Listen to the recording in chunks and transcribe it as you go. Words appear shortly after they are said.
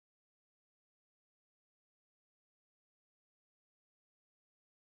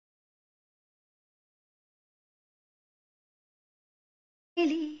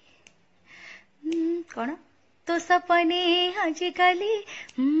कौन तो सपने आजिकली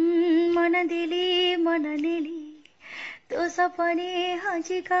मन दिली मन नेली तो सपने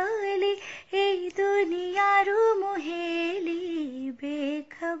आजिकली यही दुनियारू मुहेली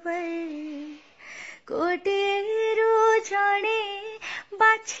बेखबर कोटेरू जणे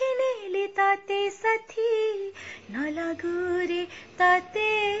बाछिनेली ताते साथी न लागू रे ताते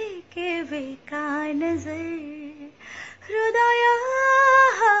केवे का नजर हृदय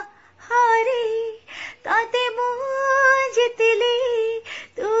हारी ताते मो जितली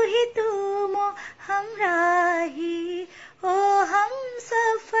तू ही तू मो हमराही ओ हम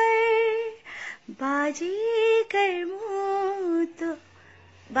सफर बाजीगर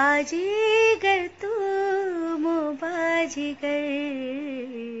तू मो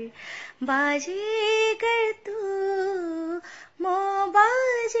बाजीगर तू मो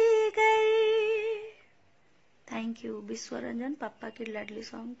बाजीगर। थैंक यू विश्वरंजन पापा की लाडली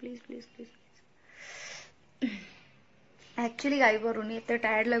song please please please. Actually गाई पारुनी एत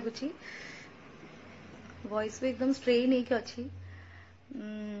टायर्ड लगुच वॉइस भी एकदम स्ट्रेन होके अच्छी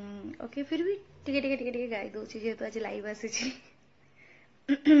ओके फिर भी टिके टिके टिके टिके गाई दूची जेहेतु आज लाइव आसी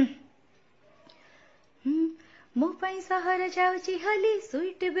मो पाई सहर जाउची हली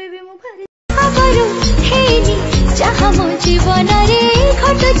स्वीट बेबी मो भरी खबरो हेनी जहा मो जीवन रे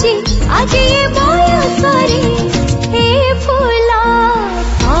घटुची आज ये बयस रे हे फूला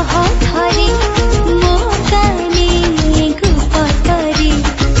आह धरे मो कानी गुपतरी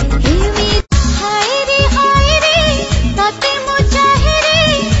हेमी हाय रे ताते मो चाहे रे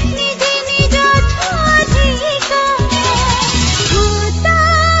निजे निज अधिका भूता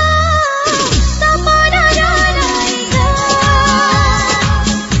सपना रानाइका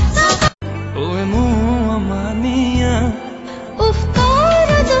ओए मो अमानिया उफकार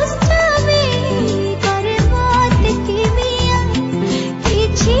दुष्टमी करे मत की मिया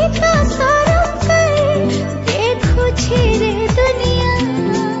किछि तो शरम कर देखुछि रे दुनिया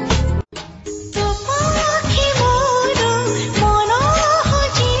तो पाखी मोरो मन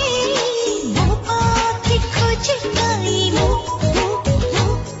होजी मो पाखी खोज गई मो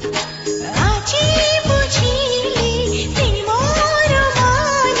आजी बुझिली प्रेमर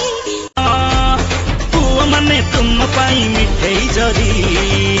मानी पुआ माने तुम पाई मिठै जरी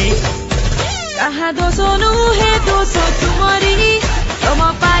कहा दोषो नुहे दोष तुम्हारी तुम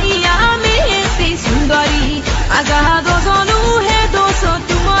पाई आमे एते सुंदरी कहा दोषो नुहे दोष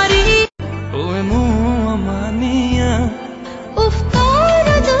तुम्हारी ओए मो अमानिया उफकार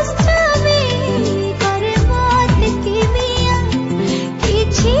दुष्टमी करे मत की मिया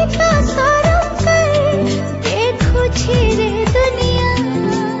किछि तो शरम कर देखुछि रे दुनिया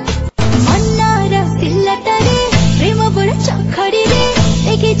मन्नार सिलटरे प्रेम बड़ चखड़ी रे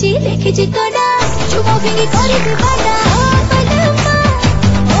देखिछि कोना चुमो फिंगी करे तू बाना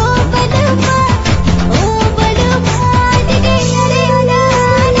ओ बलमा दिगे रे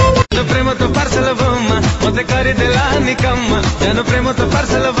जन प्रेम तो पार्सल बम्मा मते करी देला निकम्मा जन प्रेम तो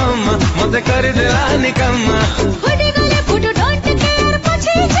पार्सल बम्मा मते करी देला निकम्मा फुटी गले फुटो डोंट केयर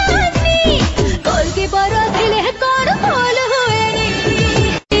पछे जानी कॉल के पर दिले कोन फॉल होएनी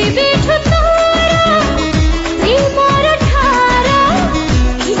बिठु तोरा ई मोर ठारा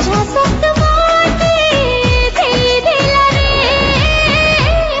इच्छा सक्त माते दे दिला रे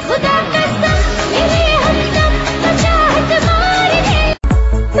खुदा कसम मेरे हमदम चाहत मार दे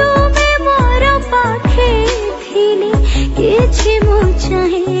तुमे मोर पाखे थिली किछि मो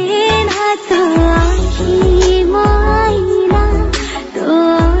चाहे ना तो आखी मोइना तो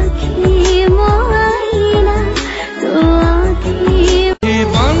आखी मोइना तो आखी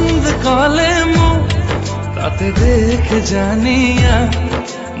बंद कले मु ताते देख जानिया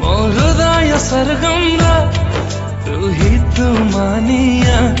मो हृदय सरगम तू ही तू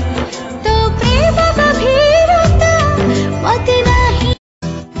मानिया तो प्रेम गभीरता मत नहीं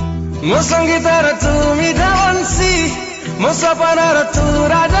मो संगीतार तू मिठावंसी मो सपनार तू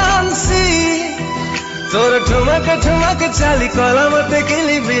राजहंसी तोर ठुमक ठुमक चाली कला मते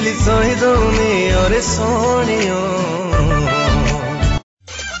किली बिली सोही दौनी अरे सोनियो